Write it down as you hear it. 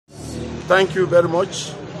Thank you very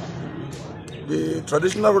much. The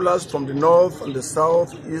traditional rulers from the north and the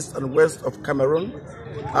south, east and west of Cameroon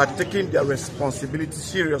are taking their responsibility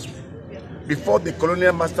seriously. Before the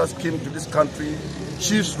colonial masters came to this country,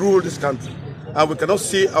 chiefs ruled this country. And we cannot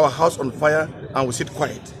see our house on fire and we sit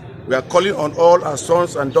quiet. We are calling on all our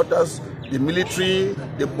sons and daughters, the military,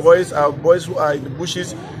 the boys, our boys who are in the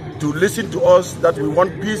bushes, to listen to us that we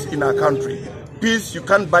want peace in our country. Peace, you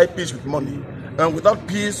can't buy peace with money. And without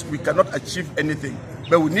peace, we cannot achieve anything.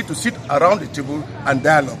 But we need to sit around the table and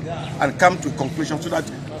dialogue and come to a conclusion so that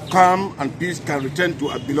calm and peace can return to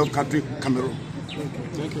our beloved country, Cameroon.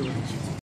 Thank you very much.